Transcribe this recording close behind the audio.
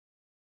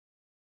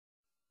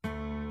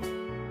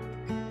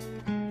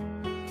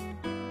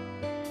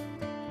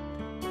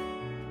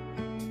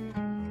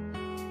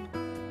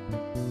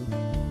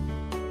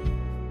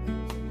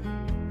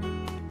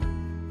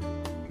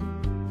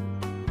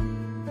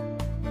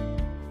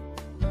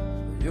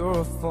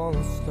You're a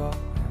falling star,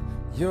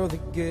 you're the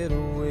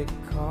getaway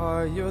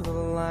car, you're the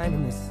line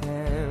in the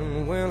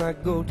sand when I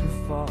go too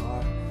far.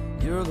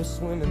 You're the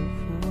swimming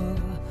pool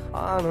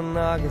on an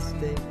August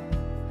day,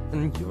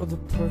 and you're the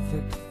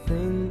perfect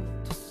thing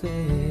to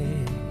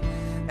say.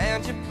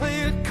 And you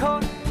play it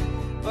coy,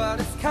 but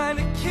it's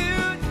kinda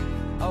cute.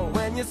 Oh,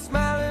 when you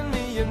smile at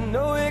me, you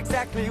know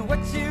exactly what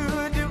you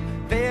do.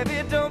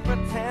 Baby, don't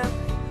pretend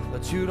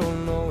that you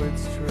don't know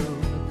it's true,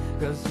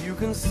 'cause you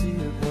can see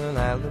it when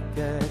I look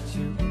at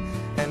you.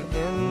 And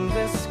in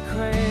this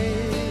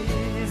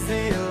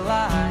crazy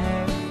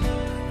life,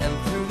 and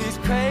through these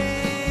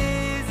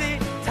crazy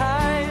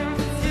times,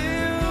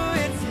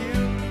 it's you,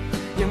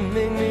 you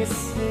make me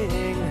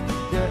sing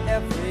your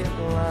every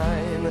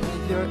line,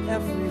 your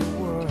every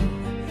word,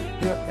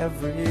 your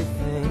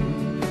everything.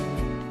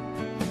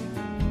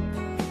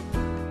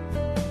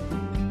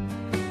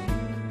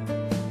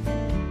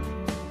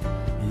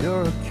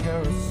 You're a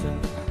carousel,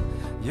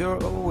 you're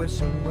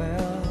always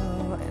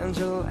well, and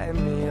you light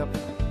me up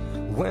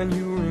when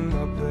you ring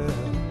my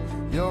bell.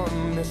 You're a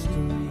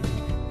mystery,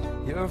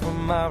 you're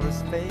from outer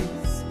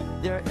space,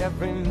 you're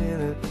every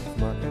minute of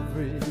my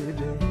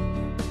everyday.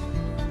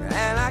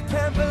 And I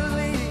can't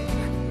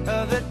believe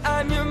that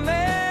I'm your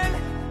man,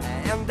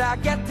 and I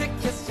get to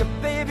kiss you,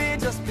 baby,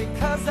 just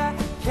because I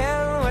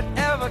can.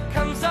 Whatever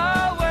comes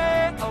our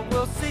way, I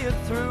will see it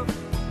through,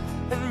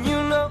 and you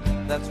know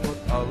that's what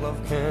our love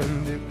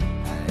can do.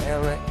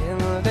 And in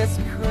this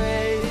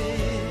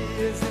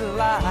crazy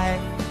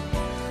life,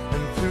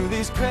 and through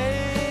these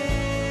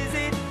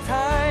crazy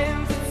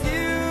times,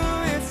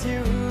 it's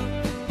you,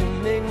 you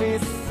make me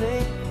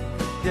sing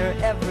your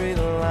every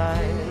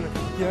line,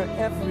 your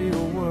every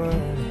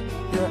word,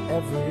 your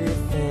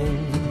everything.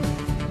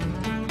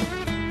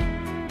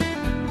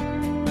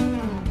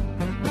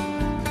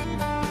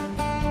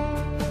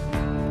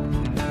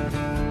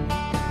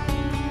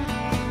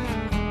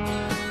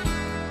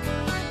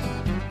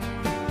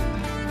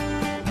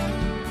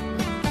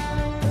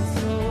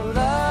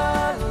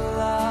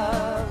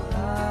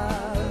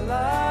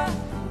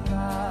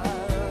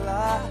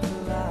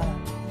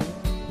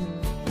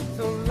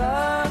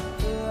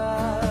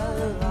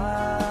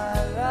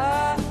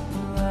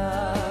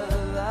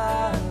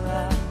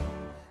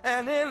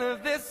 And in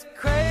this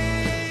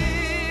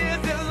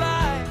crazy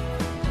life,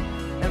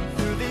 and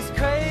through these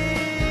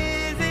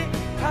crazy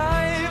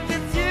times,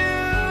 it's you,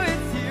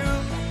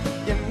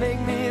 you make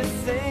me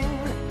sing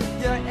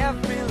your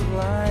every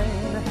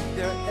line,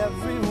 your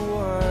every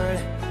word,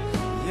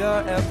 your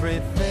everything,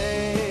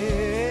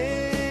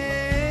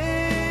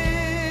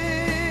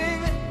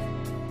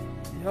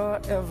 your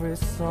every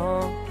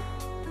song,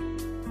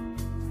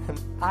 and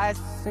I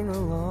sing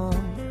along,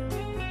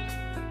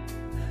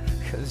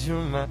 'cause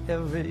you're my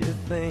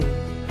everything.